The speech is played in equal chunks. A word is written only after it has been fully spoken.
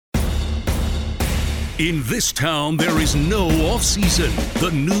In this town, there is no off-season. The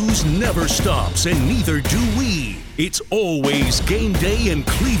news never stops, and neither do we. It's always game day in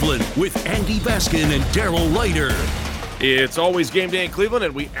Cleveland with Andy Baskin and Daryl Leiter. It's always game day in Cleveland,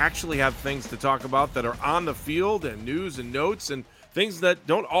 and we actually have things to talk about that are on the field and news and notes and things that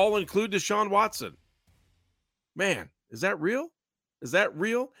don't all include Deshaun Watson. Man, is that real? Is that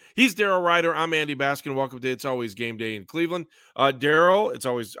real? He's Daryl Ryder. I'm Andy Baskin. Welcome to It's Always Game Day in Cleveland. Daryl, it's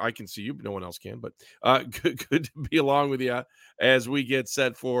always, I can see you, but no one else can, but good to be along with you as we get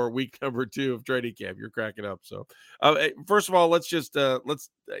set for week number 2 of training camp. You're cracking up. So first of all,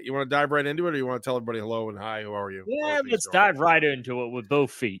 you want to dive right into it, or you want to tell everybody hello and hi? How are you? Yeah, let's dive right into it with both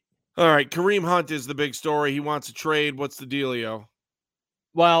feet. All right. Kareem Hunt is the big story. He wants a trade. What's the dealio?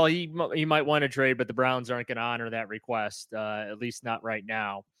 Well, he might want to trade, but the Browns aren't going to honor that request, at least not right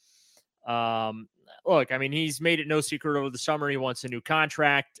now. Look, I mean, he's made it no secret over the summer he wants a new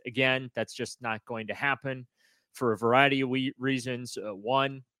contract. Again, that's just not going to happen for a variety of reasons.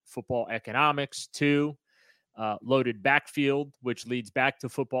 One, football economics. Two, loaded backfield, which leads back to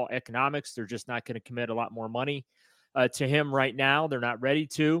football economics. They're just not going to commit a lot more money to him right now. They're not ready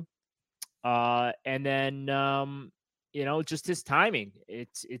to. And then, just his timing.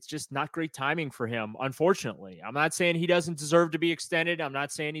 It's just not great timing for him, unfortunately. I'm not saying he doesn't deserve to be extended. I'm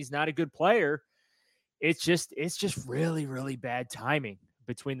not saying he's not a good player. It's just really, really bad timing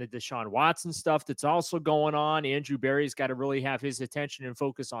between the Deshaun Watson stuff that's also going on. Andrew Berry's got to really have his attention and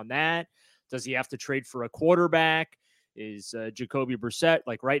focus on that. Does he have to trade for a quarterback? Is Jacoby Brissett,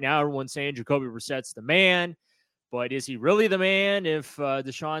 like right now, everyone's saying Jacoby Brissett's the man, but is he really the man if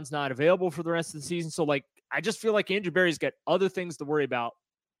Deshaun's not available for the rest of the season? So, I just feel like Andrew Berry's got other things to worry about,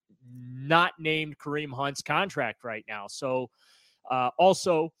 not named Kareem Hunt's contract right now. So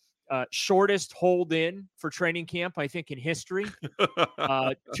also shortest hold in for training camp, I think, in history.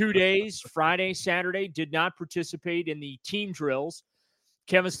 2 days, Friday, Saturday, did not participate in the team drills.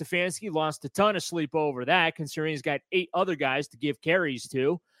 Kevin Stefanski lost a ton of sleep over that, considering he's got 8 other guys to give carries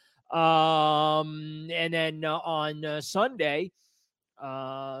to. And then on Sunday,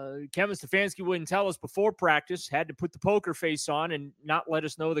 Kevin Stefanski wouldn't tell us before practice, had to put the poker face on and not let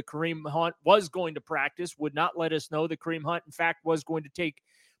us know that Kareem Hunt was going to practice, would not let us know that Kareem Hunt, in fact, was going to take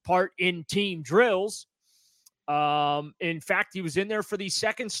part in team drills. In fact, he was in there for the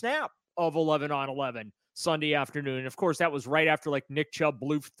second snap of 11 on 11 Sunday afternoon. And of course, that was right after Nick Chubb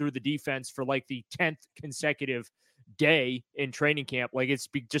blew through the defense for the 10th consecutive day in training camp. It's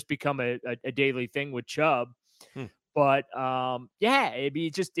just become a daily thing with Chubb. But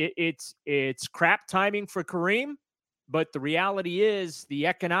it's crap timing for Kareem. But the reality is the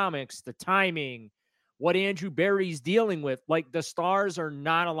economics, the timing, what Andrew Berry's dealing with, the stars are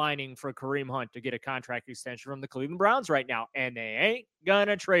not aligning for Kareem Hunt to get a contract extension from the Cleveland Browns right now. And they ain't going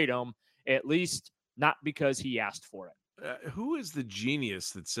to trade him, at least not because he asked for it. Who is the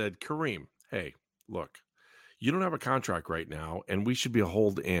genius that said, Kareem, hey, look, you don't have a contract right now, and we should be a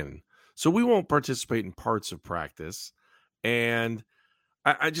hold in. So we won't participate in parts of practice. And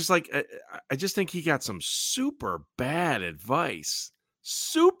I just think he got some super bad advice.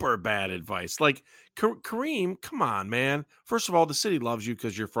 Kareem, come on, man. First of all, the city loves you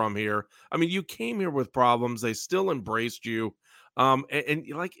because you're from here. I mean, you came here with problems. They still embraced you.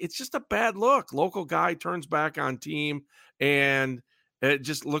 It's just a bad look. Local guy turns back on team, and it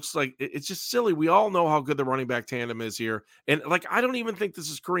just looks like it's just silly. We all know how good the running back tandem is here. And I don't even think this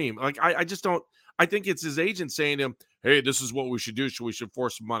is Kareem. I just don't. I think it's his agent saying to him, hey, this is what we should do. So we should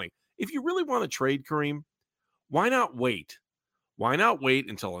force some money. If you really want to trade Kareem, why not wait? Why not wait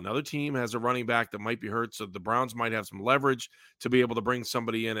until another team has a running back that might be hurt, so the Browns might have some leverage to be able to bring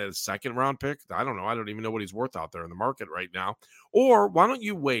somebody in at a second-round pick? I don't know. I don't even know what he's worth out there in the market right now. Or why don't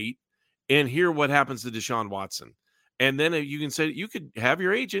you wait and hear what happens to Deshaun Watson? And then you could have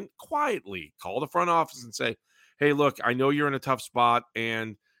your agent quietly call the front office and say, hey, look, I know you're in a tough spot,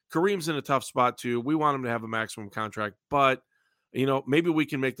 and Kareem's in a tough spot too. We want him to have a maximum contract, but, maybe we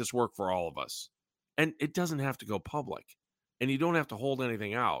can make this work for all of us. And it doesn't have to go public. And you don't have to hold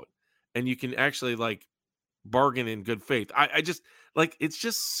anything out. And you can actually bargain in good faith. I just it's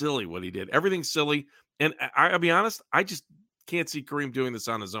just silly what he did. Everything's silly. And I'll be honest, I just can't see Kareem doing this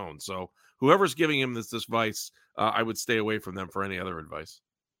on his own. So whoever's giving him this advice, I would stay away from them for any other advice.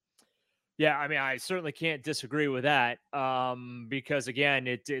 Yeah, I mean, I certainly can't disagree with that because, again,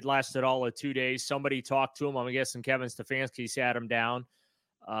 it lasted all of 2 days. Somebody talked to him. I'm guessing Kevin Stefanski sat him down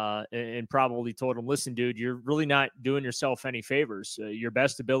and probably told him, listen, dude, you're really not doing yourself any favors. Your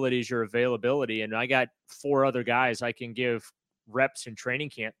best ability is your availability. And I got 4 other guys I can give reps in training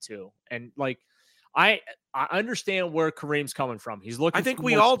camp to. And I understand where Kareem's coming from. He's looking. I think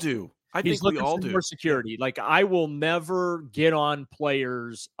we all do. I He's think we looking all for do. more security. Like, I will never get on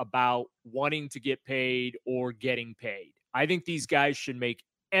players about wanting to get paid or getting paid. I think these guys should make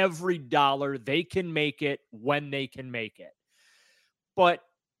every dollar they can make it when they can make it. But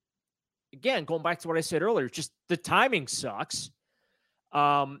again, going back to what I said earlier, just the timing sucks.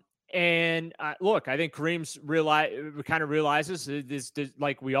 And look, I think Kareem's kind of realizes this,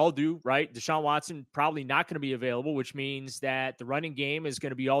 like we all do, right? Deshaun Watson probably not going to be available, which means that the running game is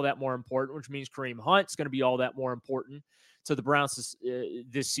going to be all that more important, which means Kareem Hunt's going to be all that more important to the Browns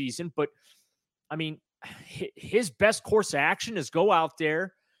this season. But I mean, his best course of action is go out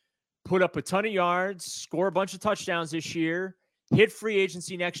there, put up a ton of yards, score a bunch of touchdowns this year, hit free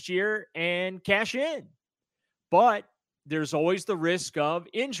agency next year, and cash in. But there's always the risk of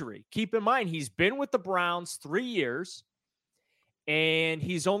injury. Keep in mind, he's been with the Browns 3 years, and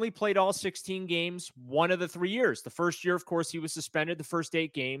he's only played all 16 games one of the 3 years. The first year, of course, he was suspended the first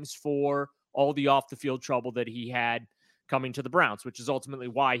 8 games for all the off-the-field trouble that he had coming to the Browns, which is ultimately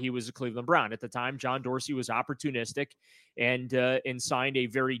why he was a Cleveland Brown. At the time, John Dorsey was opportunistic and signed a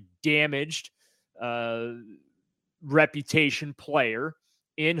very damaged reputation player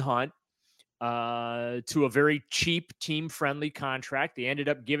in Hunt to a very cheap, team-friendly contract. They ended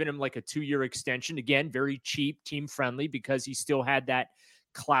up giving him like a 2-year extension. Again, very cheap, team-friendly, because he still had that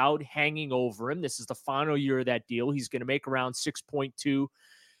cloud hanging over him. This is the final year of that deal. He's going to make around $6.2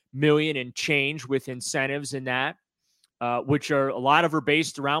 million and change with incentives in that, which are a lot of are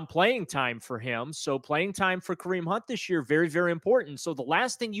based around playing time for him. So playing time for Kareem Hunt this year, very, very important. So the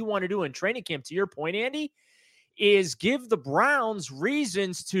last thing you want to do in training camp, to your point, Andy, is give the Browns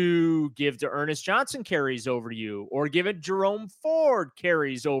reasons to give to Ernest Johnson carries over to you, or give it Jerome Ford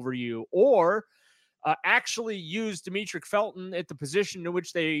carries over to you, or actually use Demetric Felton at the position in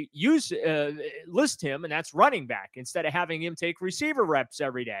which they list him, and that's running back, instead of having him take receiver reps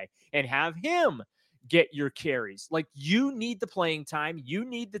every day and have him get your carries. Like, you need the playing time, you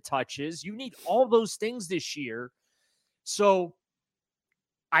need the touches, you need all those things this year. So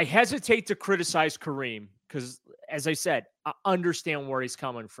I hesitate to criticize Kareem because, as I said, I understand where he's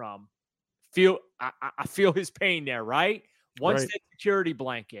coming from. I feel his pain there, right? Once that security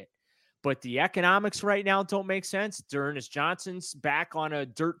blanket. But the economics right now don't make sense. Ernest Johnson's back on a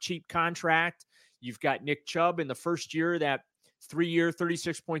dirt cheap contract. You've got Nick Chubb in the first year, that 3-year,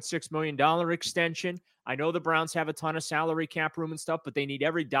 $36.6 million extension. I know the Browns have a ton of salary cap room and stuff, but they need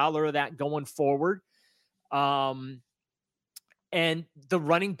every dollar of that going forward. And the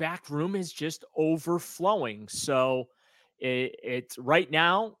running back room is just overflowing. So it's right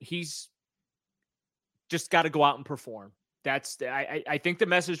now, he's just got to go out and perform. I think the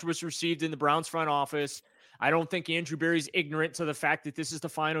message was received in the Browns front office. I don't think Andrew Berry's ignorant to the fact that this is the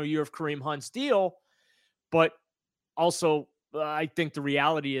final year of Kareem Hunt's deal. But also, I think the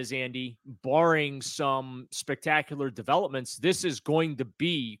reality is, Andy, barring some spectacular developments, this is going to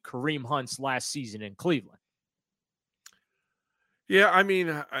be Kareem Hunt's last season in Cleveland. Yeah, I mean,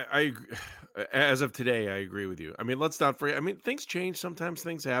 I as of today, I agree with you. I mean, let's not forget. I mean, things change. Sometimes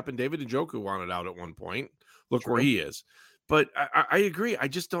things happen. David Njoku wanted out at one point. Look where he is. But I agree. I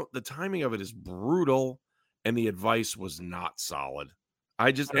just don't. The timing of it is brutal, and the advice was not solid.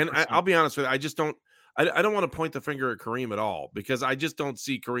 I'll be honest with you. I just don't. I don't want to point the finger at Kareem at all, because I just don't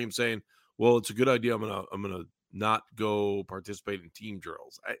see Kareem saying, "Well, it's a good idea. I'm gonna not go participate in team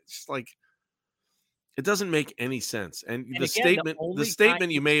drills." It's just like, it doesn't make any sense. And the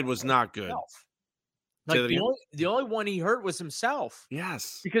statement you made was not good. Like, the only one he hurt was himself.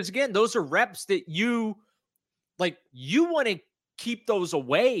 Yes. Because again, those are reps that you want to keep those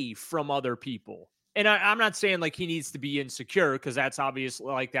away from other people. And I'm not saying like he needs to be insecure, because that's obviously,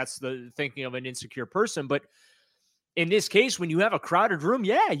 like, that's the thinking of an insecure person. But in this case, when you have a crowded room,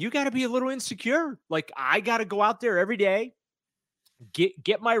 yeah, you got to be a little insecure. Like, I got to go out there every day,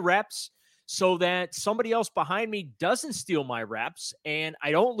 get my reps, so that somebody else behind me doesn't steal my reps, and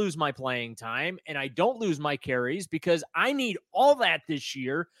I don't lose my playing time, and I don't lose my carries, because I need all that this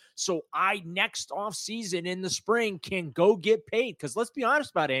year. So I, next off season in the spring, can go get paid. Because let's be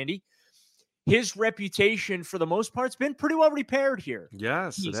honest about Andy, his reputation for the most part has been pretty well repaired here.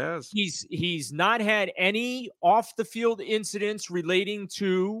 Yes, it has. He's not had any off the field incidents relating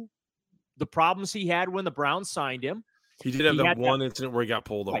to the problems he had when the Browns signed him. He did have that one incident where he got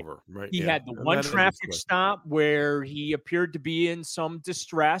pulled over, right? He had the one traffic stop where he appeared to be in some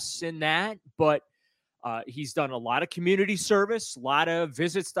distress in that, but he's done a lot of community service, a lot of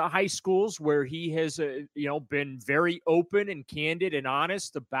visits to high schools where he has, been very open and candid and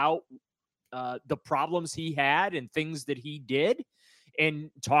honest about the problems he had and things that he did,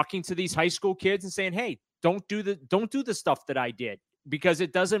 and talking to these high school kids and saying, "Hey, don't do the stuff that I did." because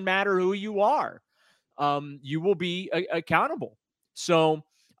it doesn't matter who you are. You will be accountable. So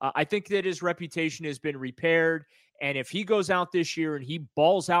I think that his reputation has been repaired. And if he goes out this year and he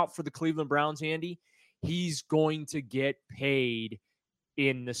balls out for the Cleveland Browns, Andy, he's going to get paid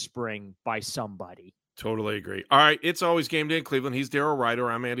in the spring by somebody. Totally agree. All right. It's always game day in Cleveland. He's Daryl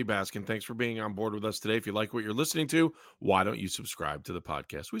Ryder. I'm Andy Baskin. Thanks for being on board with us today. If you like what you're listening to, why don't you subscribe to the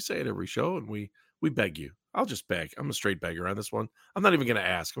podcast? We say it every show, and we beg you. I'll just beg. I'm a straight beggar on this one. I'm not even going to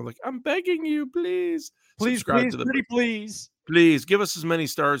ask. I'm like, I'm begging you, please. Subscribe to the please. Please give us as many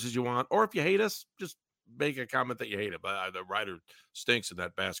stars as you want. Or if you hate us, just make a comment that you hate it. But the Ryder stinks and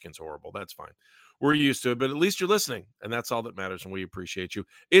that Baskin's horrible. That's fine. We're used to it, but at least you're listening, and that's all that matters, and we appreciate you.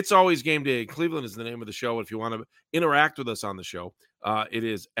 It's always game day. Cleveland is the name of the show. If you want to interact with us on the show, it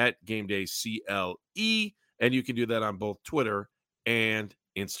is at Game Day CLE, and you can do that on both Twitter and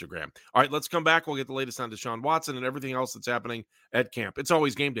Instagram. All right, let's come back. We'll get the latest on Deshaun Watson and everything else that's happening at camp. It's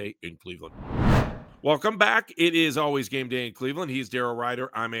always game day in Cleveland. Welcome back. It is always game day in Cleveland. He's Daryl Ryder.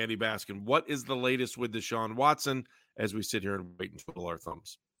 I'm Andy Baskin. What is the latest with Deshaun Watson as we sit here and wait and twiddle our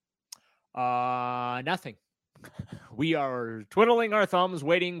thumbs? Nothing. We are twiddling our thumbs,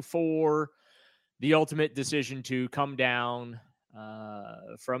 waiting for the ultimate decision to come down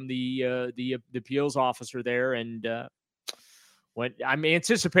from the appeals officer there. And when I'm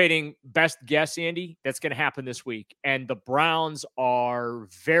anticipating, best guess, Andy, that's going to happen this week. And the Browns are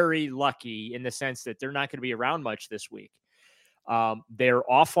very lucky in the sense that they're not going to be around much this week.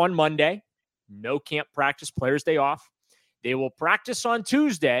 They're off on Monday, no camp practice, players' day off. They will practice on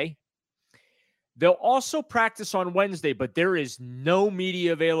Tuesday. They'll also practice on Wednesday, but there is no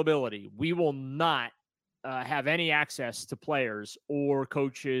media availability. We will not have any access to players or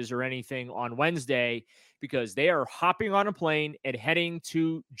coaches or anything on Wednesday because they are hopping on a plane and heading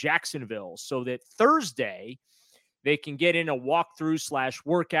to Jacksonville so that Thursday they can get in a walkthrough /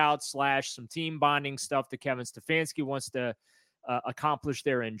 workout / some team bonding stuff that Kevin Stefanski wants to accomplish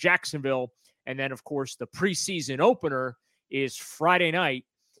there in Jacksonville. And then, of course, the preseason opener is Friday night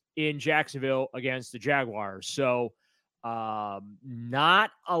in Jacksonville against the Jaguars. So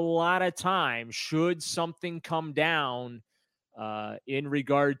not a lot of time should something come down in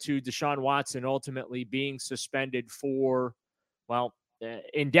regard to Deshaun Watson ultimately being suspended for,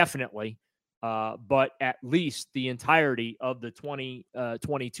 indefinitely, but at least the entirety of the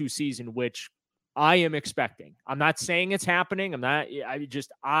 2022 season, which I am expecting. I'm not saying it's happening.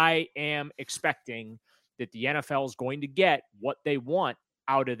 I am expecting that the NFL is going to get what they want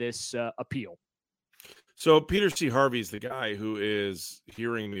out of this appeal. So Peter C. Harvey is the guy who is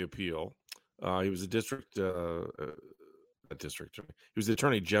hearing the appeal. He was he was the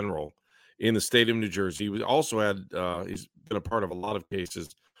attorney general in the state of New Jersey. He also he's been a part of a lot of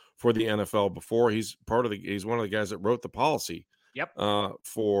cases for the NFL before. He's one of the guys that wrote the policy. Yep.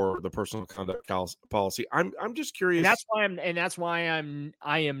 For the personal conduct policy. I'm just curious. And that's why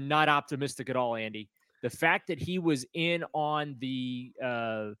I am not optimistic at all, Andy. The fact that he was in on the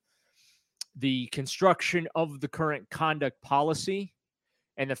construction of the current conduct policy,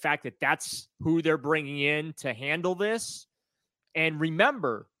 and the fact that that's who they're bringing in to handle this. And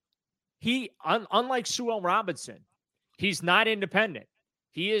remember, unlike Sue L. Robinson, he's not independent.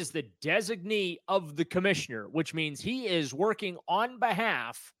 He is the designee of the commissioner, which means he is working on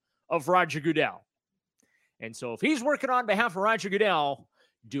behalf of Roger Goodell. And so if he's working on behalf of Roger Goodell,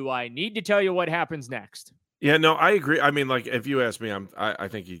 do I need to tell you what happens next? Yeah, no, I agree. I mean, like, if you ask me, I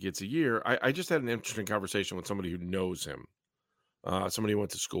think he gets a year. I just had an interesting conversation with somebody who knows him, somebody who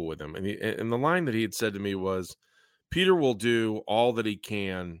went to school with him. And the line that he had said to me was, Peter will do all that he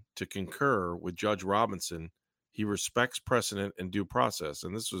can to concur with Judge Robinson. He respects precedent and due process.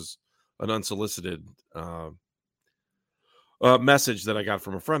 And this was an unsolicited message that I got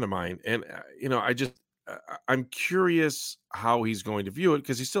from a friend of mine. And, I'm curious how he's going to view it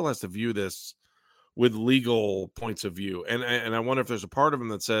because he still has to view this with legal points of view. And I wonder if there's a part of him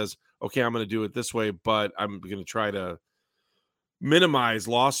that says, okay, I'm going to do it this way, but I'm going to try to minimize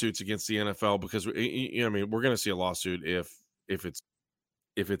lawsuits against the NFL because, we're going to see a lawsuit if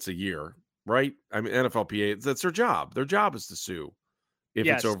it's a year, right? I mean, NFLPA, that's their job. Their job is to sue if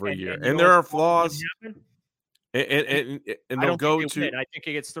it's over a year. And there are flaws. And they'll go to. I think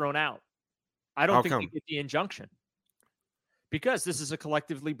it gets thrown out. I don't think they get the injunction because this is a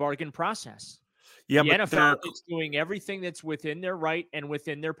collectively bargained process. Yeah, the but NFL is doing everything that's within their right and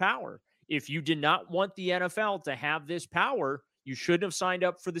within their power. If you did not want the NFL to have this power, you shouldn't have signed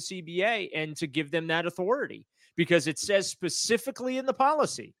up for the CBA and to give them that authority because it says specifically in the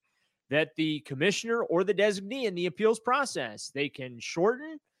policy that the commissioner or the designee in the appeals process, they can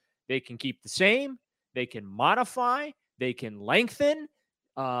shorten, they can keep the same, they can modify, they can lengthen.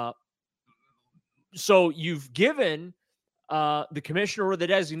 So you've given the commissioner or the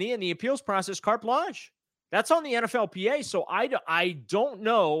designee in the appeals process carte blanche. That's on the NFLPA. So I don't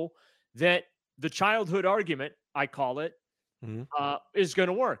know that the childhood argument, I call it, is going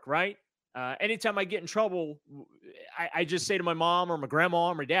to work, right? Anytime I get in trouble, I just say to my mom or my grandma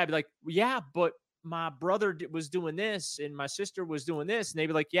or my dad, be like, yeah, but my brother was doing this and my sister was doing this. And they'd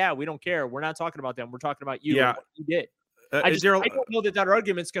be like, yeah, we don't care. We're not talking about them. We're talking about you. Yeah. What you did. I don't know that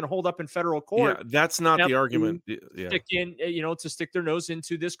argument's going to hold up in federal court. Yeah, that's not the argument. To stick their nose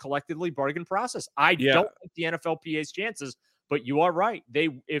into this collectively bargained process. I don't think the NFLPA's chances, but you are right.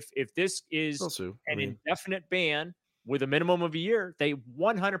 If this is an indefinite ban with a minimum of a year, they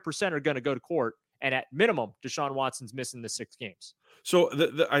 100% are going to go to court. And at minimum, Deshaun Watson's missing the 6 games. So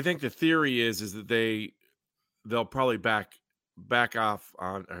I think the theory is that they'll probably back off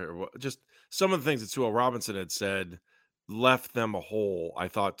on just some of the things that Sewell Robinson had said left them a hole, I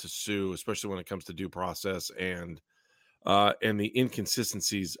thought, to sue, especially when it comes to due process and the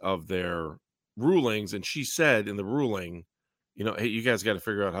inconsistencies of their rulings. And she said in the ruling, hey, you guys got to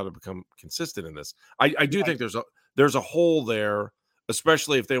figure out how to become consistent in this. I do think there's a hole there,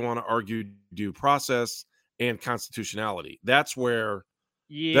 especially if they want to argue due process and constitutionality. That's where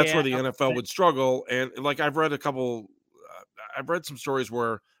the NFL would struggle. And like I've read some stories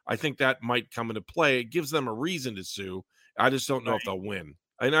where I think that might come into play. It gives them a reason to sue. I just don't know if they'll win.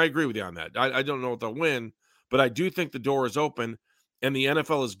 And I agree with you on that. I don't know if they'll win, but I do think the door is open, and the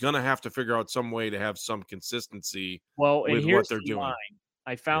NFL is going to have to figure out some way to have some consistency with what they're doing. Line.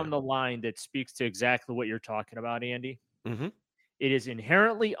 I found the line that speaks to exactly what you're talking about, Andy. Mm-hmm. It is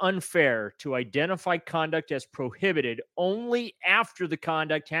inherently unfair to identify conduct as prohibited only after the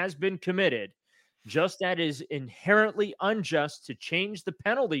conduct has been committed, just as it is inherently unjust to change the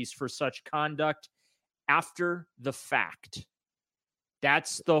penalties for such conduct after the fact.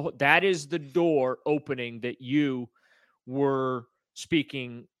 That is the door opening that you were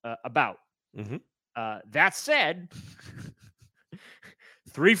speaking about. Mm-hmm. That said,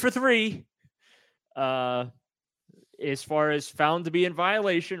 3 for 3, as far as found to be in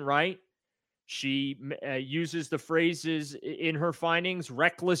violation, right? She uses the phrases in her findings: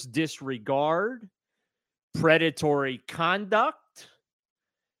 reckless disregard, predatory conduct.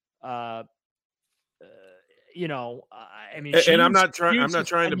 And I'm not trying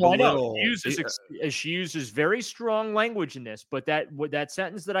to belittle. She uses very strong language in this, but that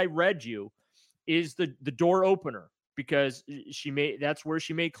sentence that I read you is the door opener, because that's where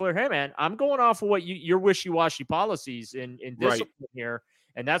she made clear, hey man, I'm going off of what your wishy-washy policies in discipline here,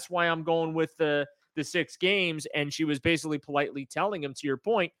 and that's why I'm going with the 6 games. And she was basically politely telling him, to your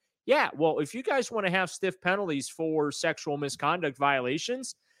point, yeah, well, if you guys want to have stiff penalties for sexual misconduct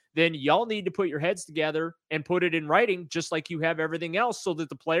violations, then y'all need to put your heads together and put it in writing, just like you have everything else, so that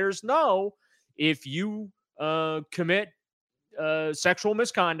the players know if you commit sexual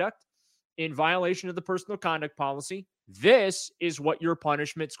misconduct in violation of the personal conduct policy, this is what your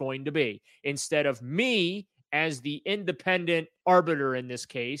punishment's going to be. Instead of me, as the independent arbiter in this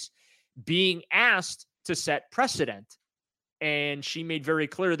case, being asked to set precedent. And she made very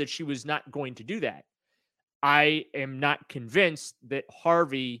clear that she was not going to do that. I am not convinced that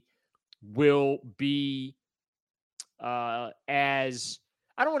Harvey will be as,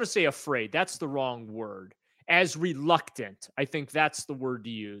 I don't want to say afraid, that's the wrong word, as reluctant. I think that's the word to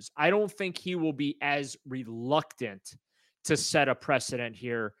use. I don't think he will be as reluctant to set a precedent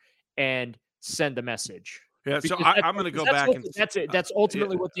here and send a message. Yeah, so I'm going to go back and that's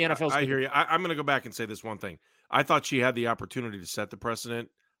ultimately what the NFL. I hear you. I'm going to go back and say this one thing. I thought she had the opportunity to set the precedent.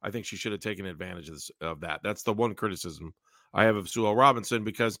 I think she should have taken advantage of that. That's the one criticism I have of Sewell Robinson,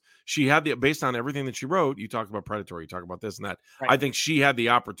 because she had based on everything that she wrote. You talked about predatory, you talk about this and that. Right. I think she had the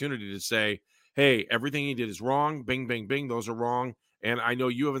opportunity to say, hey, everything he did is wrong. Bing, bing, bing. Those are wrong. And I know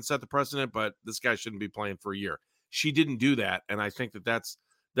you haven't set the precedent, but this guy shouldn't be playing for a year. She didn't do that. And I think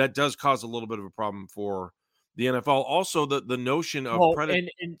that does cause a little bit of a problem for the NFL. Also, the notion of and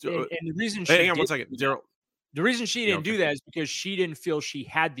the reason hang on one second, Daryl. The reason she didn't do that is because she didn't feel she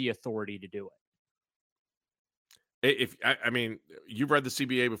had the authority to do it. You've read the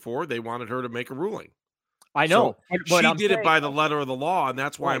CBA before. They wanted her to make a ruling. I know. So she did it by the letter of the law, and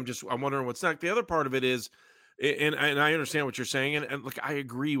that's why I'm wondering what's next. The other part of it is, and I understand what you're saying, and look, I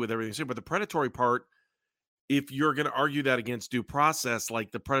agree with everything you said, but the predatory part, if you're going to argue that against due process,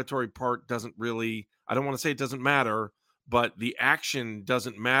 like the predatory part doesn't really, I don't want to say it doesn't matter, but the action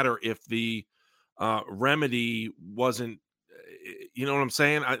doesn't matter if the remedy wasn't, you know what I'm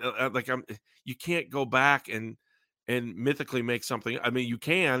saying? You can't go back and mythically make something. I mean, you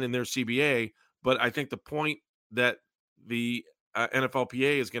can in their CBA, but I think the point that the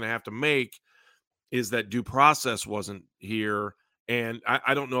NFLPA is going to have to make is that due process wasn't here. And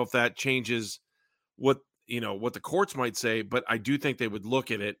I don't know if that changes what what the courts might say, but I do think they would look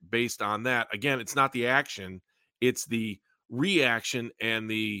at it based on that. Again, it's not the action, it's the reaction and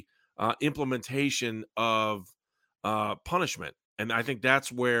the implementation of punishment. And I think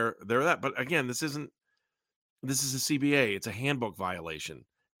that's where they're at. But again, this is a CBA. It's a handbook violation,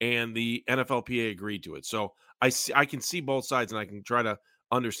 and the NFLPA agreed to it. So I can see both sides, and I can try to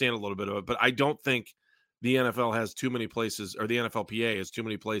understand a little bit of it. But I don't think the NFL has too many places, or the NFLPA has too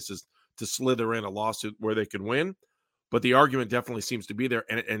many places to slither in a lawsuit where they could win. But the argument definitely seems to be there,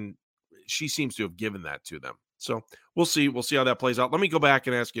 and she seems to have given that to them. So we'll see. We'll see how that plays out. Let me go back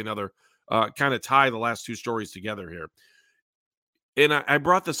and ask you another, kind of tie the last two stories together here. And I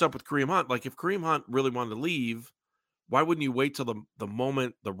brought this up with Kareem Hunt. Like, if Kareem Hunt really wanted to leave, why wouldn't you wait till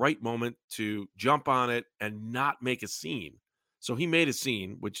the right moment to jump on it and not make a scene? So he made a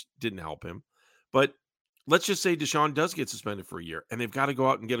scene, which didn't help him. But let's just say Deshaun does get suspended for a year, and they've got to go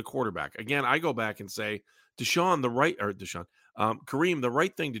out and get a quarterback. Again, I go back and say, Kareem, the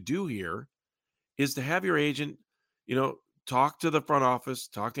right thing to do here is to have your agent, talk to the front office,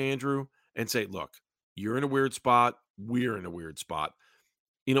 talk to Andrew, and say, look, you're in a weird spot. We're in a weird spot.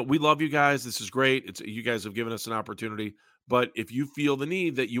 We love you guys. This is great. You guys have given us an opportunity. But if you feel the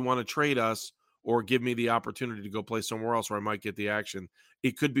need that you want to trade us or give me the opportunity to go play somewhere else where I might get the action,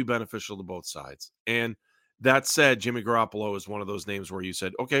 it could be beneficial to both sides. And that said, Jimmy Garoppolo is one of those names where you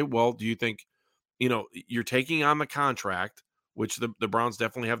said, okay, well, do you think, you're taking on the contract, which the Browns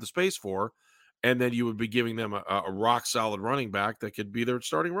definitely have the space for, and then you would be giving them a rock solid running back that could be their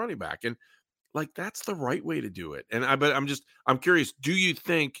starting running back. And that's the right way to do it. And I'm curious, do you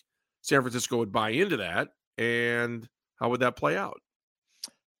think San Francisco would buy into that? And how would that play out?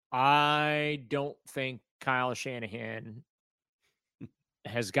 I don't think Kyle Shanahan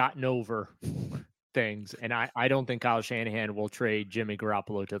has gotten over things. And I don't think Kyle Shanahan will trade Jimmy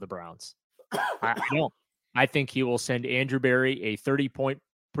Garoppolo to the Browns. I don't. I think he will send Andrew Berry a 32-point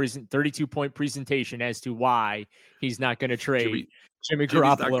presentation as to why he's not going to trade Jimmy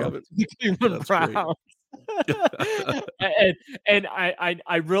Garoppolo to the Cleveland Browns. and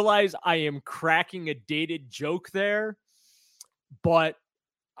I realize I am cracking a dated joke there, but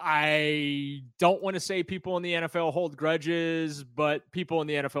I don't want to say people in the NFL hold grudges, but people in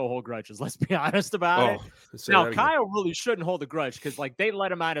the NFL hold grudges. Let's be honest about it. Now, Kyle really shouldn't hold a grudge because, they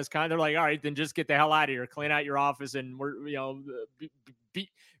let him out as kind of like, all right, then just get the hell out of here, clean out your office, and we're,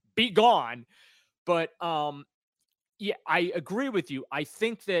 be gone. But yeah, I agree with you. I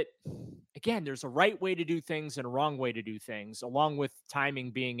think that, again, there's a right way to do things and a wrong way to do things, along with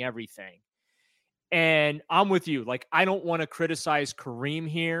timing being everything. And I'm with you. I don't want to criticize Kareem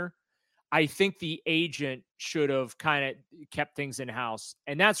here. I think the agent should have kind of kept things in house.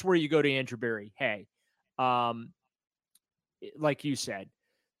 And that's where you go to Andrew Berry. Hey, like you said,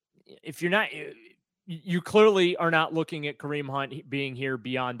 if you're not, you clearly are not looking at Kareem Hunt being here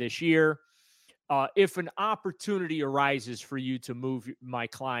beyond this year. If an opportunity arises for you to move my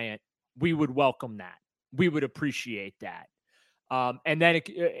client, we would welcome that. We would appreciate that. And then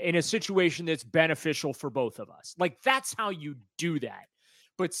in a situation that's beneficial for both of us, that's how you do that.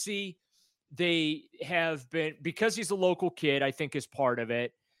 But see, they have been, because he's a local kid, I think is part of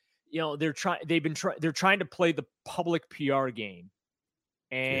it. They're trying to play the public PR game.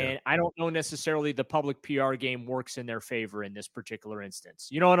 And I don't know necessarily the public PR game works in their favor in this particular instance.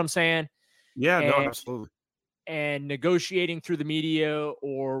 You know what I'm saying? Yeah, no, absolutely. And negotiating through the media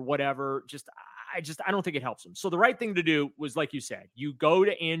or whatever, I don't think it helps them. So the right thing to do was, like you said, you go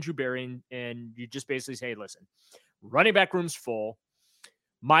to Andrew Berry and you just basically say, listen, running back room's full.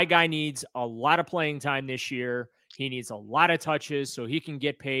 My guy needs a lot of playing time this year. He needs a lot of touches so he can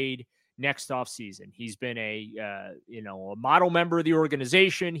get paid next offseason. He's been a model member of the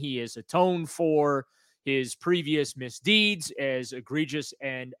organization. He has atoned for his previous misdeeds, as egregious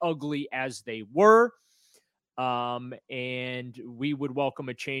and ugly as they were. And we would welcome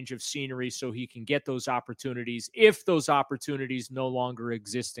a change of scenery so he can get those opportunities if those opportunities no longer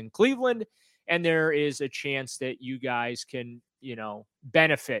exist in Cleveland. And there is a chance that you guys can,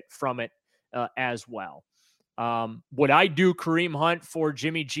 benefit from it as well. Would I do Kareem Hunt for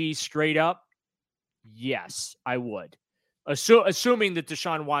Jimmy G straight up? Yes, I would. Assuming that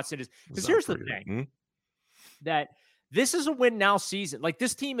Deshaun Watson is, because here's the thing, that this is a win now season.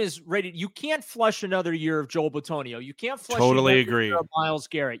 This team is ready. You can't flush another year of Joel Bitonio. You can't flush totally agree of Myles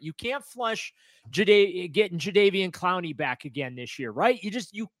Garrett. You can't flush getting Jadeveon Clowney back again this year, right?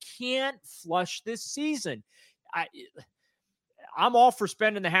 You can't flush this season. I'm all for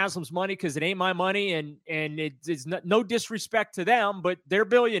spending the Haslam's money because it ain't my money, and it's no disrespect to them, but they're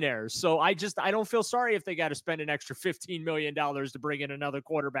billionaires. So I don't feel sorry if they got to spend an extra $15 million to bring in another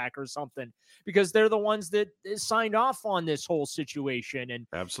quarterback or something, because they're the ones that signed off on this whole situation. And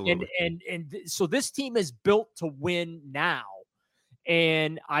absolutely, so this team is built to win now.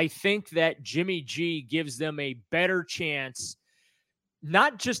 And I think that Jimmy G gives them a better chance,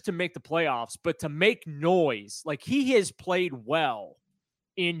 not just to make the playoffs, but to make noise. Like, he has played well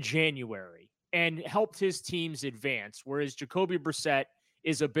in January and helped his teams advance, whereas Jacoby Brissett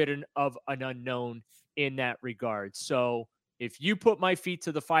is a bit of an unknown in that regard. So if you put my feet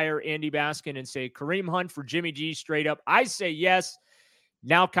to the fire, Andy Baskin, and say Kareem Hunt for Jimmy G straight up, I say yes.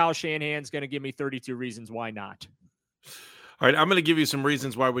 Now Kyle Shanahan's going to give me 32 reasons why not. All right, I'm going to give you some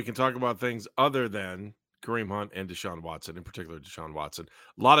reasons why we can talk about things other than Kareem Hunt and Deshaun Watson, in particular Deshaun Watson.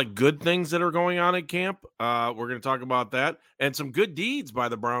 A lot of good things that are going on at camp. We're going to talk about that, and some good deeds by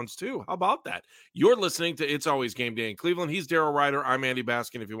the Browns too. How about that? You're listening to It's Always Game Day in Cleveland. He's Daryl Ryder. I'm Andy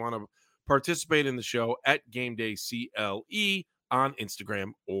Baskin. If you want to participate in the show, at Game Day CLE on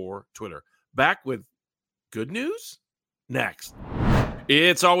Instagram or Twitter. Back with good news next.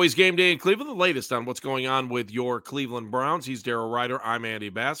 It's Always Game Day in Cleveland, the latest on what's going on with your Cleveland Browns. He's Daryl Ryder. I'm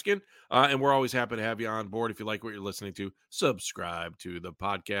Andy Baskin, and we're always happy to have you on board. If you like what you're listening to, subscribe to the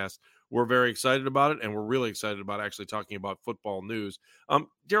podcast. We're very excited about it, and we're really excited about actually talking about football news.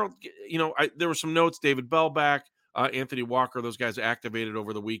 Daryl, there were some notes. David Bell back, Anthony Walker, those guys activated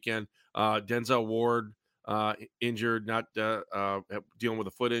over the weekend. Denzel Ward injured, not dealing with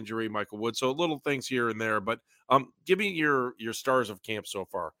a foot injury. Michael Wood. So little things here and there, but give me your stars of camp so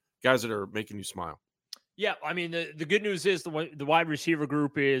far, guys that are making you smile. Yeah, I mean, the good news is the wide receiver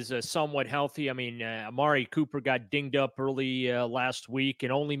group is somewhat healthy. I mean, Amari Cooper got dinged up early last week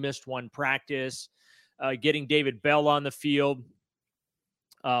and only missed one practice. Getting David Bell on the field,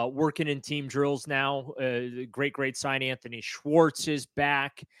 working in team drills now. Great sign. Anthony Schwartz is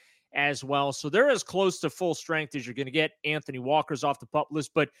back as well. So they're as close to full strength as you're going to get. Anthony Walker's off the pup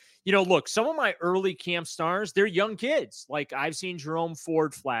list. But, look, some of my early camp stars, they're young kids. Like, I've seen Jerome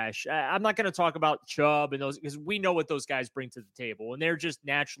Ford flash. I'm not going to talk about Chubb and those, because we know what those guys bring to the table, and they're just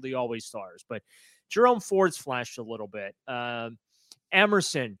naturally always stars. But Jerome Ford's flashed a little bit.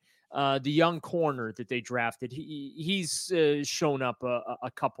 Emerson, the young corner that they drafted, he's shown up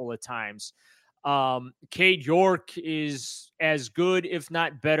a couple of times. Cade York is as good, if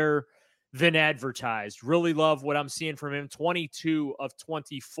not better, than advertised. Really love what I'm seeing from him. 22 of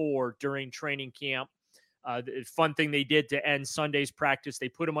 24 during training camp. The fun thing they did to end Sunday's practice, they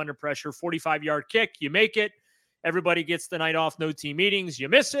put him under pressure, 45-yard kick. You make it. Everybody gets the night off, no team meetings. You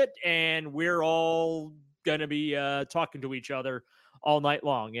miss it, and we're all going to be talking to each other all night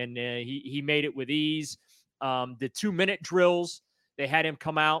long. And he made it with ease. The 2-minute drills, they had him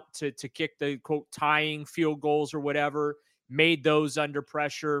come out to kick the, quote, tying field goals or whatever, made those under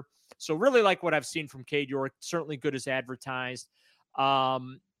pressure. So really like what I've seen from Cade York, certainly good as advertised. There's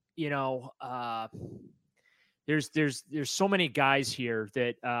so many guys here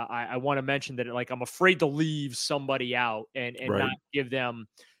that I want to mention that, like, I'm afraid to leave somebody out and right, not give them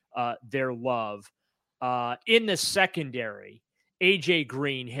their love. In the secondary, AJ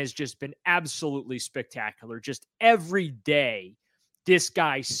Green has just been absolutely spectacular. Just every day, this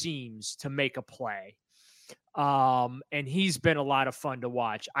guy seems to make a play. And he's been a lot of fun to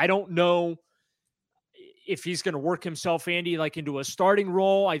watch. I don't know if he's going to work himself, Andy, like into a starting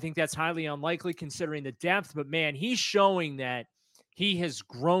role. I think that's highly unlikely considering the depth, but man, he's showing that he has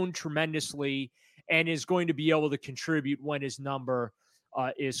grown tremendously and is going to be able to contribute when his number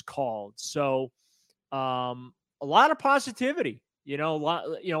is called. So a lot of positivity,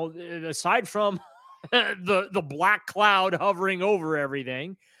 aside from the black cloud hovering over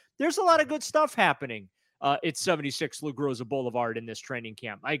everything, there's a lot of good stuff happening. It's 76 Lou Groza Boulevard in this training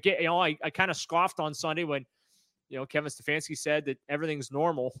camp. I kind of scoffed on Sunday when, Kevin Stefanski said that everything's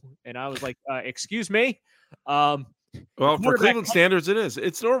normal. And I was like, excuse me. Well, for Cleveland standards, it is.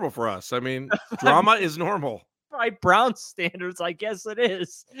 It's normal for us. I mean, drama is normal. By Brown standards, I guess it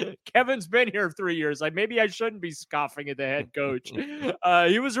is. Kevin's been here 3 years. Maybe I shouldn't be scoffing at the head coach.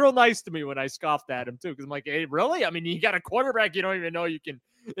 He was real nice to me when I scoffed at him too, because I'm like, hey, really? I mean, you got a quarterback you don't even know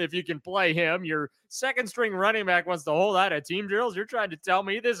if you can play him. Your second string running back wants to hold out at team drills. You're trying to tell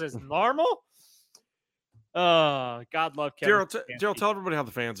me this is normal? God love Kevin. Daryl, tell everybody how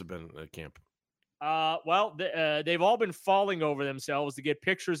the fans have been at camp. Well, they've all been falling over themselves to get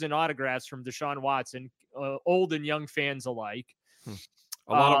pictures and autographs from Deshaun Watson, old and young fans alike.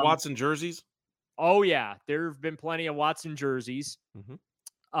 A lot of Watson jerseys? Oh, yeah. There have been plenty of Watson jerseys.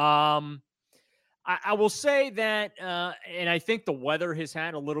 Mm-hmm. I will say that, and I think the weather has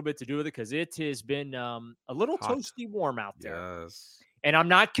had a little bit to do with it because it has been a little Hot. toasty warm out there. Yes. And I'm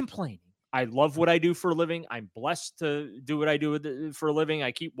not complaining. I love what I do for a living. I'm blessed to do what I do for a living.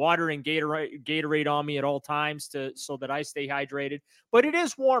 I keep water and Gatorade on me at all times so that I stay hydrated. But it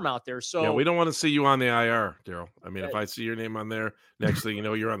is warm out there. So yeah, we don't want to see you on the IR, Daryl. I mean, if I see your name on there, next thing you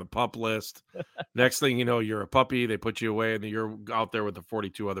know, you're on the pup list. Next thing you know, you're a puppy. They put you away, and you're out there with the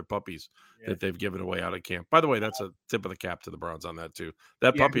 42 other puppies that they've given away out of camp. By the way, that's a tip of the cap to the Browns on that too.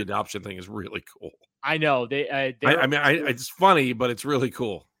 That puppy adoption thing is really cool. I know it's funny, but it's really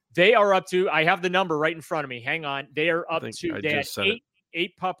cool. They are up to, I have the number right in front of me. Hang on. They are up to, they had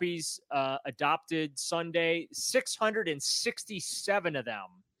eight puppies adopted Sunday, 667 of them.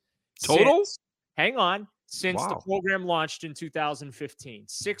 Total? Since the program launched in 2015.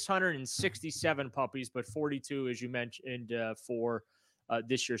 667 puppies, but 42, as you mentioned, for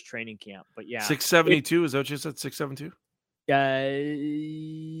this year's training camp. But yeah. 672, is that what you said? 672?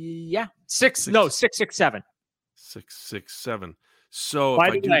 Yeah. 667. 667. So by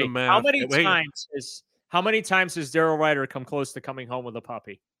if I do the math, how many times has Daryl Ryder come close to coming home with a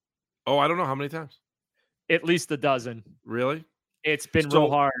puppy? Oh, I don't know how many times. At least a dozen. Really? It's been real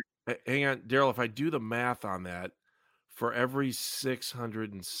hard. Hang on, Daryl. If I do the math on that, for every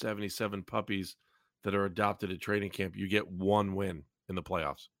 677 puppies that are adopted at training camp, you get one win in the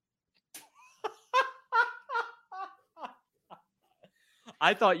playoffs.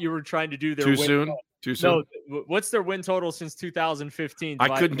 I thought you were trying to do their too soon. Too soon. No, what's their win total since 2015?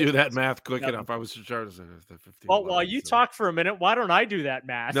 I couldn't do that math quick enough. I was trying to say 15. Well, while you talk for a minute, why don't I do that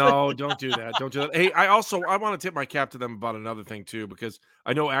math? No, don't do that. Don't do that. Hey, I want to tip my cap to them about another thing too, because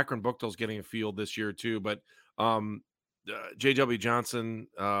I know Akron Buchtel's getting a field this year too, but J.W. Johnson,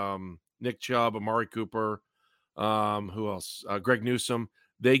 Nick Chubb, Amari Cooper, who else? Greg Newsome.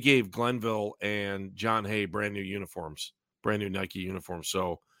 They gave Glenville and John Hay brand new uniforms, brand new Nike uniforms.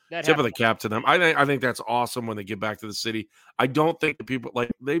 So tip of the cap to them. I think that's awesome when they get back to the city. I don't think the people like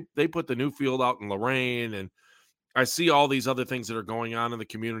they put the new field out in Lorraine, and I see all these other things that are going on in the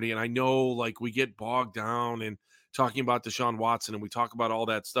community. And I know like we get bogged down in talking about Deshaun Watson and we talk about all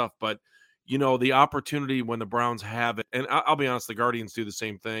that stuff, but you know, the opportunity when the Browns have it, and I'll be honest, the Guardians do the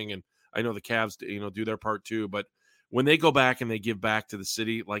same thing. And I know the Cavs, do their part too, but when they go back and they give back to the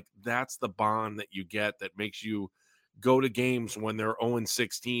city, like that's the bond that you get that makes you go to games when they're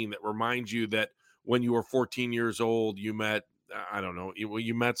 0-16, that reminds you that when you were 14 years old, you met, I don't know,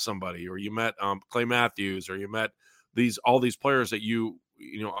 you met somebody, or you met Clay Matthews, or you met all these players that you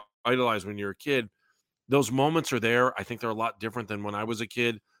idolize when you're a kid. Those moments are there. I think they're a lot different than when I was a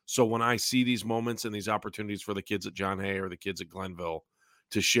kid. So when I see these moments and these opportunities for the kids at John Hay or the kids at Glenville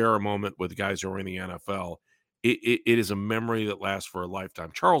to share a moment with guys who are in the NFL, it is a memory that lasts for a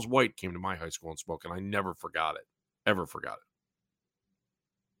lifetime. Charles White came to my high school and spoke, and I never forgot it. Ever forgot it.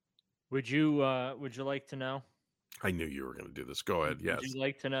 Would you like to know? I knew you were going to do this. Go ahead. Yes. Would you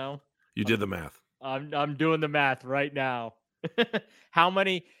like to know? You did the math. I'm doing the math right now.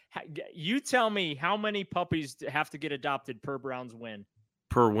 You tell me how many puppies have to get adopted per Browns win?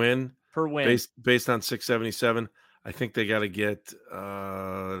 Per win? Per win. Based on 677, I think they got to get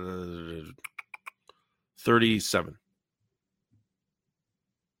 37.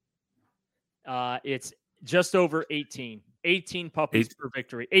 It's just over 18. 18 puppies per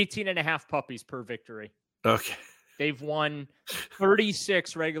victory. 18 and a half puppies per victory. Okay. They've won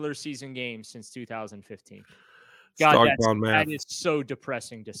 36 regular season games since 2015. God, that is so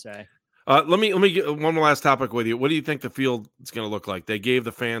depressing to say. Let me get one more last topic with you. What do you think the field is going to look like? They gave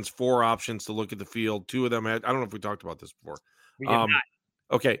the fans 4 options to look at the field. 2 of them had, I don't know if we talked about this before. We did not.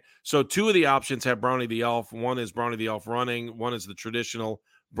 Okay, so 2 of the options have Brownie the Elf. One is Brownie the Elf running. One is the traditional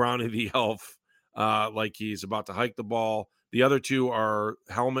Brownie the Elf, like he's about to hike the ball. The other 2 are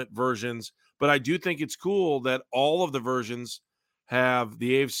helmet versions. But I do think it's cool that all of the versions have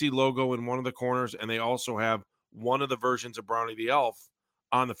the AFC logo in one of the corners, and they also have one of the versions of Brownie the Elf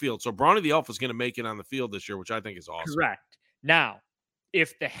on the field. So Brownie the Elf is going to make it on the field this year, which I think is awesome. Correct. Now,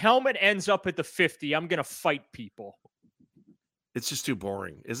 if the helmet ends up at the 50, I'm going to fight people. It's just too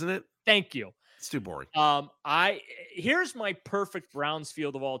boring, isn't it? Thank you. It's too boring. Here's my perfect Browns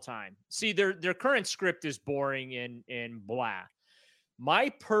field of all time. See, their current script is boring and blah. My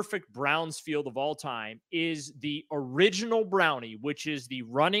perfect Browns field of all time is the original Brownie, which is the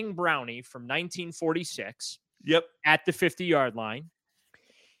running Brownie from 1946. Yep. At the 50-yard line.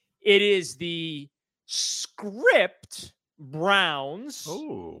 It is the script Browns.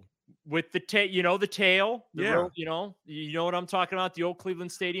 Oh. With the tail, the tail. Yeah. You know what I'm talking about? The old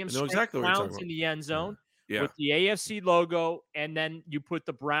Cleveland Stadium. I know exactly what you're talking Browns about. in the end zone. Yeah. with the AFC logo, and then you put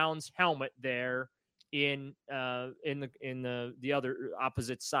the Browns helmet there in the other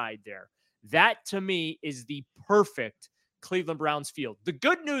opposite side there. That to me is the perfect Cleveland Browns field. The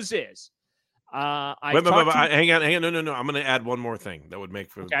good news is, I've Wait, talked to hang on, hang on. No. I'm going to add one more thing that would make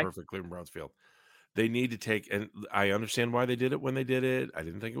for the okay. perfect Cleveland Browns field. They need to take, and I understand why they did it when they did it. I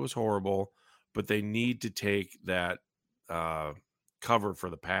didn't think it was horrible, but they need to take that cover for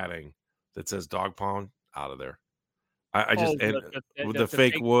the padding that says dog pound out of there. I just, and with the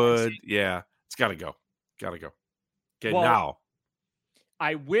fake wood, yeah, it's got to go. Got to go. Okay, Well, now.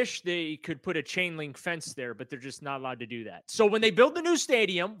 I wish they could put a chain link fence there, but they're just not allowed to do that. So when they build the new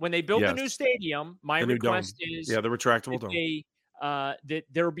stadium, my request is the retractable dome. That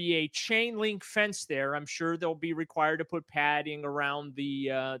there'll be a chain link fence there. I'm sure they'll be required to put padding around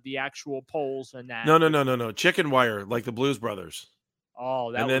the actual poles and that. No. Chicken wire, like the Blues Brothers.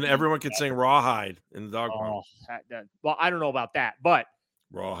 Oh, that and then everyone could sing Rawhide in the dog pound. Well, I don't know about that, but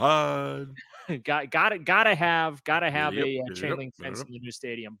Rawhide. gotta have a chain link fence in the new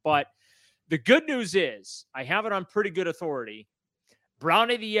stadium. But the good news is, I have it on pretty good authority.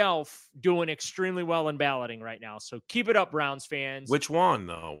 Brownie the Elf doing extremely well in balloting right now. So keep it up, Browns fans. Which one,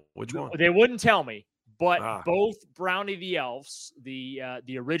 though? Which one? They wouldn't tell me. But both Brownie the Elves, the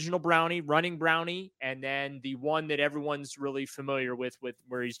original Brownie, running Brownie, and then the one that everyone's really familiar with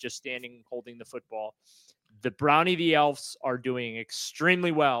where he's just standing holding the football. The Brownie the Elves are doing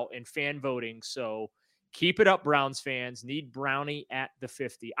extremely well in fan voting. So keep it up, Browns fans. Need Brownie at the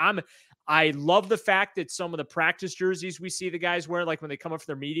 50. I love the fact that some of the practice jerseys we see the guys wear, like when they come up for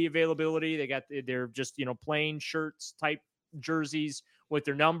their media availability, they're just plain shirts type jerseys with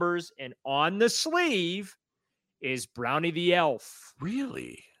their numbers, and on the sleeve is Brownie the Elf.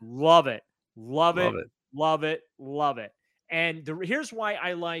 Really? Love it. And here's why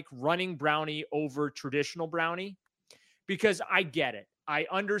I like running Brownie over traditional Brownie, because I get it. I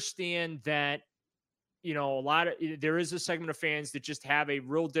understand that, there is a segment of fans that just have a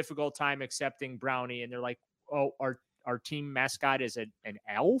real difficult time accepting Brownie, and they're like, oh, our team mascot is an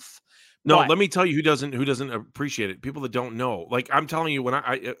elf. No, let me tell you who doesn't appreciate it. People that don't know. Like, I'm telling you, when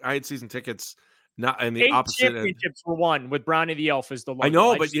I had season tickets, not in the 8 opposite championships were won with Brownie the Elf as the logo. I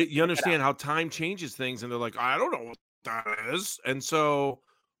know, but you understand how time changes things, and they're like, I don't know what that is. And so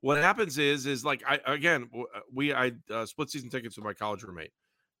what happens is like, I split season tickets with my college roommate,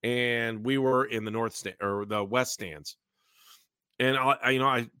 and we were in the north stand or the west stands, and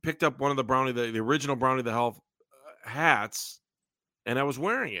I picked up one of the Brownie, the original Brownie the Elf hats, and I was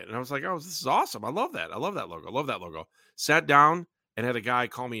wearing it, and I was like, oh, this is awesome. I love that logo. Sat down and had a guy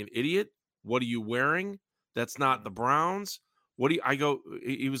call me an idiot. What are you wearing? That's not the Browns.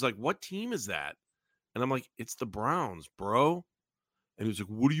 He was like, what team is that? And I'm like, it's the Browns, bro. And he was like,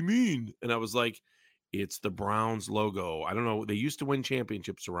 what do you mean? And I was like, it's the Browns logo. I don't know. They used to win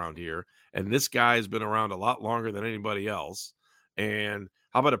championships around here, and this guy has been around a lot longer than anybody else. And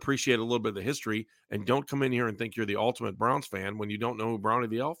how about appreciate a little bit of the history, and don't come in here and think you're the ultimate Browns fan when you don't know who Brownie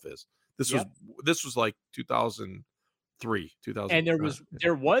the Elf is. This was like 2003, 2000. And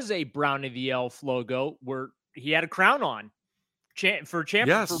there was a Brownie the Elf logo where he had a crown on. For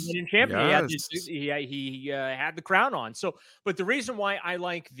winning champion, he had the crown on. So, but the reason why I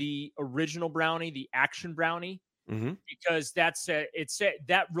like the original Brownie, the action Brownie, because that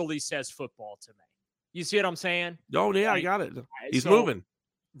really says football to me. You see what I'm saying? Oh yeah, I got it. He's moving.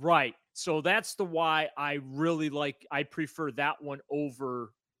 Right. So that's the why I really I prefer that one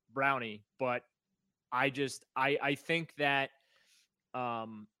over Brownie. But I think that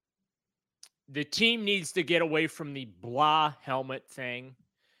the team needs to get away from the blah helmet thing.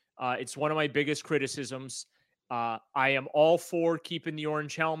 It's one of my biggest criticisms. I am all for keeping the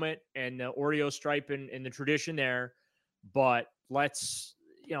orange helmet and the Oreo stripe and the tradition there, but let's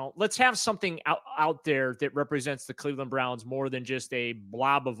have something out there that represents the Cleveland Browns more than just a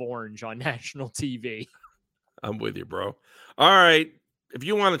blob of orange on national TV. I'm with you, bro. All right. If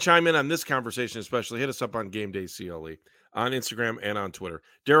you want to chime in on this conversation, especially, hit us up on Game Day CLE on Instagram and on Twitter.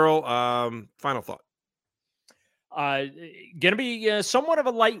 Daryl, final thought. Going to be somewhat of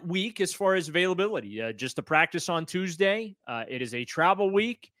a light week as far as availability. Just the practice on Tuesday. It is a travel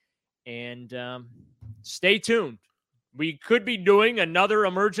week, and stay tuned. We could be doing another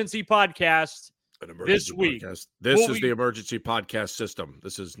emergency podcast this week. This is the emergency podcast system.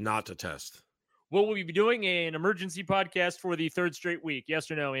 This is not a test. Will we be doing an emergency podcast for the third straight week? Yes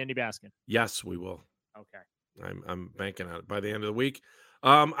or no, Andy Baskin? Yes, we will. Okay. I'm banking on it by the end of the week.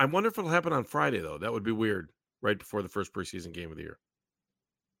 I wonder if it'll happen on Friday, though. That would be weird, right before the first preseason game of the year.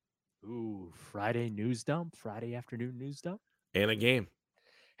 Ooh, Friday news dump? Friday afternoon news dump? And a game.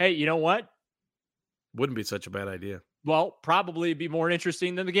 Hey, you know what? Wouldn't be such a bad idea. Well, probably be more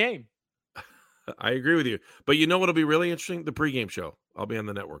interesting than the game. I agree with you. But you know what'll be really interesting? The pregame show. I'll be on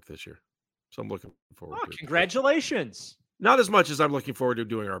the network this year. So I'm looking forward to it. Congratulations. Not as much as I'm looking forward to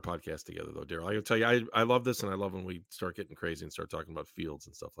doing our podcast together, though, Daryl. I can tell you, I love this, and I love when we start getting crazy and start talking about fields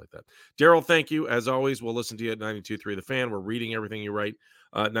and stuff like that. Daryl, thank you. As always, we'll listen to you at 92.3 The Fan. We're reading everything you write,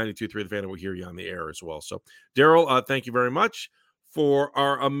 92.3 The Fan, and we'll hear you on the air as well. So, Daryl, thank you very much. For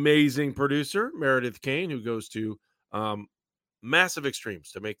our amazing producer, Meredith Kane, who goes to massive extremes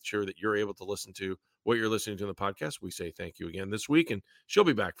to make sure that you're able to listen to what you're listening to in the podcast. We say thank you again this week, and she'll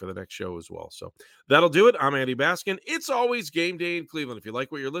be back for the next show as well. So that'll do it. I'm Andy Baskin. It's always game day in Cleveland. If you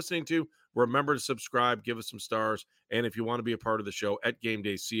like what you're listening to, remember to subscribe, give us some stars, and if you want to be a part of the show, at Game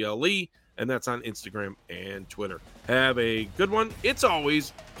Day CLE, and that's on Instagram and Twitter. Have a good one. It's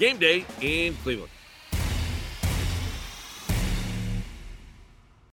always game day in Cleveland.